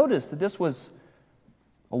 shouting. Notice that this was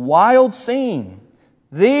a wild scene.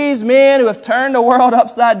 These men who have turned the world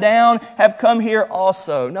upside down have come here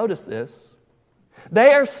also. Notice this.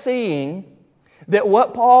 They are seeing that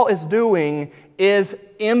what Paul is doing is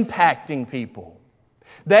impacting people.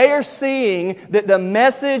 They are seeing that the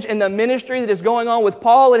message and the ministry that is going on with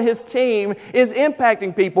Paul and his team is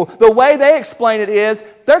impacting people. The way they explain it is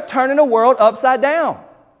they're turning the world upside down.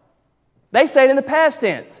 They say it in the past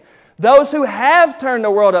tense. Those who have turned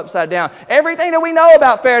the world upside down. Everything that we know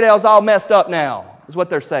about Fairdale is all messed up now, is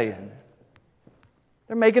what they're saying.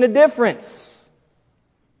 They're making a difference.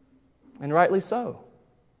 And rightly so.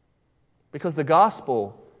 Because the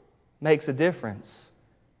gospel makes a difference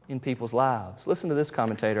in people's lives. Listen to this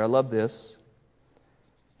commentator. I love this.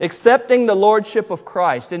 Accepting the lordship of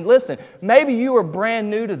Christ. And listen, maybe you are brand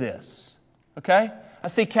new to this. Okay? I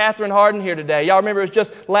see Catherine Harden here today. Y'all remember it was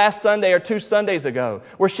just last Sunday or 2 Sundays ago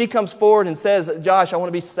where she comes forward and says, Josh, I want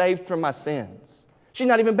to be saved from my sins. She's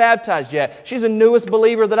not even baptized yet. She's the newest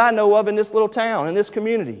believer that I know of in this little town, in this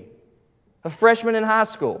community. A freshman in high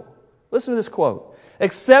school. Listen to this quote.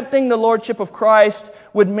 Accepting the lordship of Christ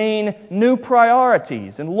would mean new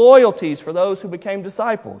priorities and loyalties for those who became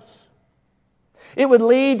disciples. It would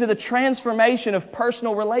lead to the transformation of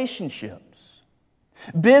personal relationships,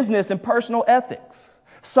 business and personal ethics,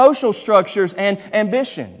 social structures and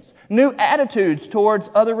ambitions, new attitudes towards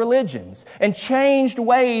other religions, and changed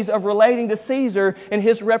ways of relating to Caesar and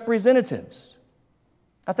his representatives.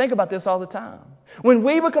 I think about this all the time. When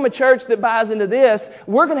we become a church that buys into this,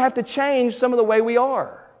 we're going to have to change some of the way we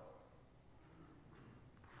are.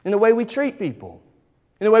 In the way we treat people.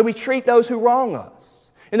 In the way we treat those who wrong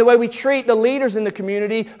us. In the way we treat the leaders in the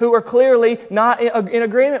community who are clearly not in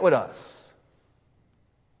agreement with us.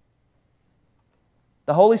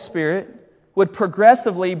 The Holy Spirit would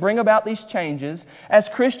progressively bring about these changes as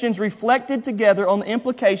Christians reflected together on the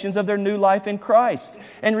implications of their new life in Christ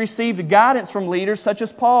and received guidance from leaders such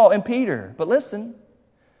as Paul and Peter. But listen,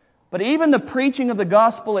 but even the preaching of the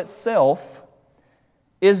gospel itself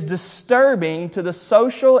is disturbing to the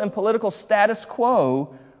social and political status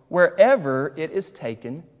quo wherever it is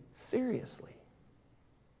taken seriously.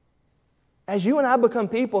 As you and I become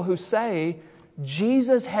people who say,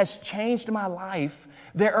 Jesus has changed my life,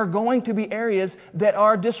 there are going to be areas that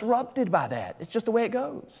are disrupted by that. It's just the way it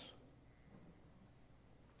goes.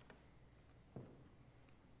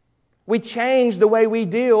 We change the way we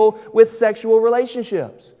deal with sexual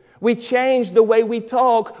relationships. We change the way we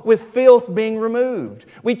talk with filth being removed.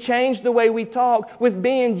 We change the way we talk with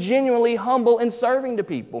being genuinely humble and serving to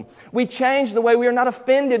people. We change the way we are not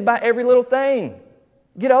offended by every little thing.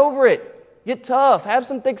 Get over it. Get tough. Have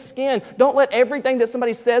some thick skin. Don't let everything that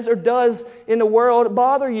somebody says or does in the world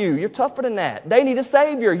bother you. You're tougher than that. They need a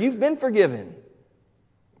Savior. You've been forgiven.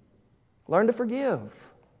 Learn to forgive.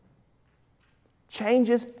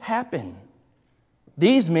 Changes happen.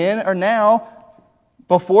 These men are now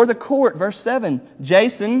before the court. Verse 7.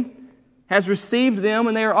 Jason has received them,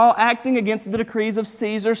 and they are all acting against the decrees of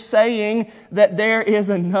Caesar, saying that there is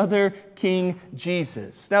another King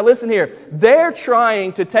Jesus. Now listen here. They're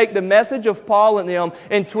trying to take the message of Paul and them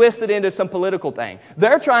and twist it into some political thing.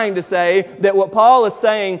 They're trying to say that what Paul is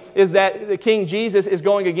saying is that the King Jesus is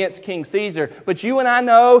going against King Caesar. But you and I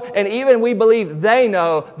know, and even we believe they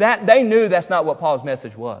know, that they knew that's not what Paul's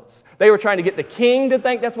message was. They were trying to get the king to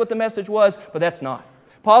think that's what the message was, but that's not.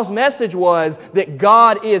 Paul's message was that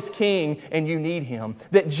God is King and you need Him.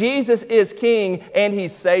 That Jesus is King and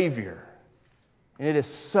He's Savior. And it is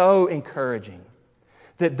so encouraging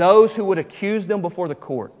that those who would accuse them before the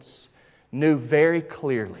courts knew very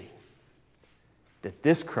clearly that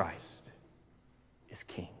this Christ is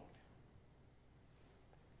King.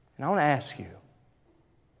 And I want to ask you,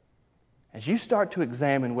 as you start to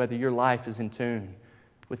examine whether your life is in tune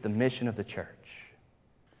with the mission of the church,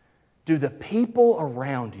 do the people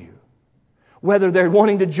around you, whether they're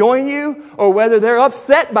wanting to join you or whether they're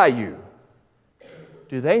upset by you,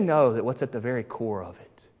 do they know that what's at the very core of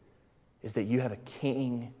it is that you have a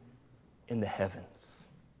King in the heavens,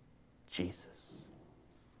 Jesus.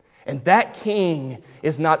 And that King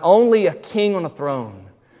is not only a King on a throne,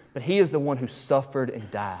 but He is the one who suffered and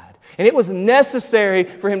died. And it was necessary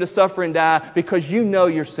for Him to suffer and die because you know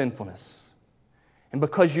your sinfulness. And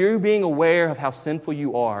because you're being aware of how sinful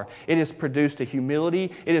you are, it has produced a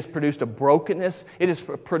humility, it has produced a brokenness, it has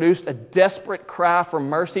produced a desperate cry for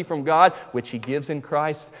mercy from God, which He gives in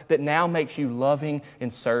Christ, that now makes you loving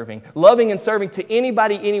and serving. Loving and serving to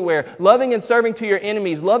anybody, anywhere. Loving and serving to your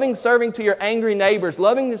enemies. Loving and serving to your angry neighbors.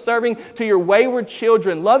 Loving and serving to your wayward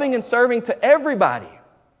children. Loving and serving to everybody.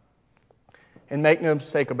 And make no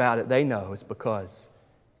mistake about it, they know it's because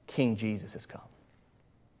King Jesus has come.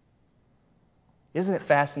 Isn't it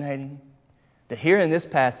fascinating that here in this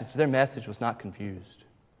passage, their message was not confused?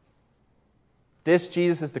 This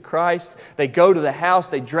Jesus is the Christ. They go to the house.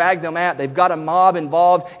 They drag them out. They've got a mob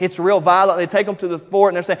involved. It's real violent. They take them to the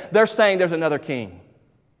fort, and they're saying there's another king.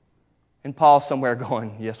 And Paul's somewhere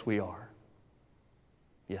going, yes, we are.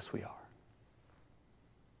 Yes, we are.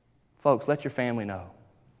 Folks, let your family know.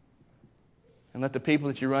 And let the people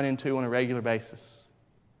that you run into on a regular basis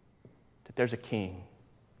that there's a king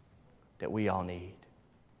that we all need.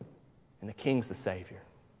 And the king's the Savior.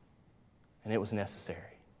 And it was necessary.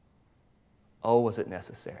 Oh, was it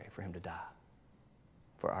necessary for him to die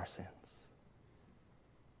for our sins.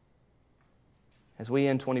 As we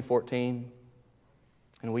end 2014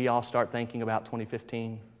 and we all start thinking about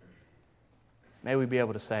 2015, may we be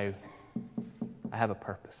able to say, I have a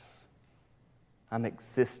purpose. I'm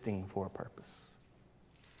existing for a purpose.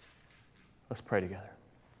 Let's pray together.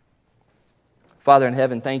 Father in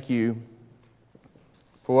heaven, thank you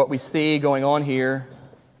for what we see going on here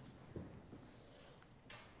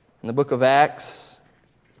in the book of Acts,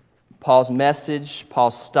 Paul's message,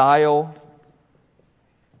 Paul's style.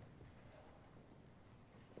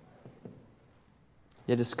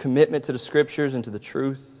 Yet his commitment to the Scriptures and to the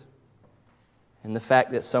truth, and the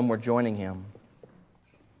fact that some were joining him.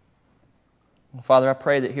 Father, I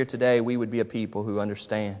pray that here today we would be a people who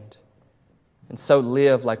understand and so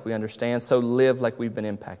live like we understand, so live like we've been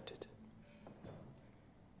impacted.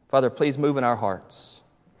 Father, please move in our hearts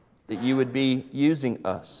that you would be using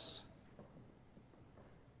us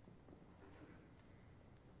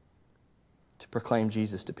to proclaim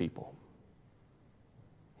Jesus to people.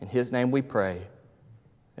 In His name we pray.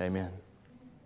 Amen.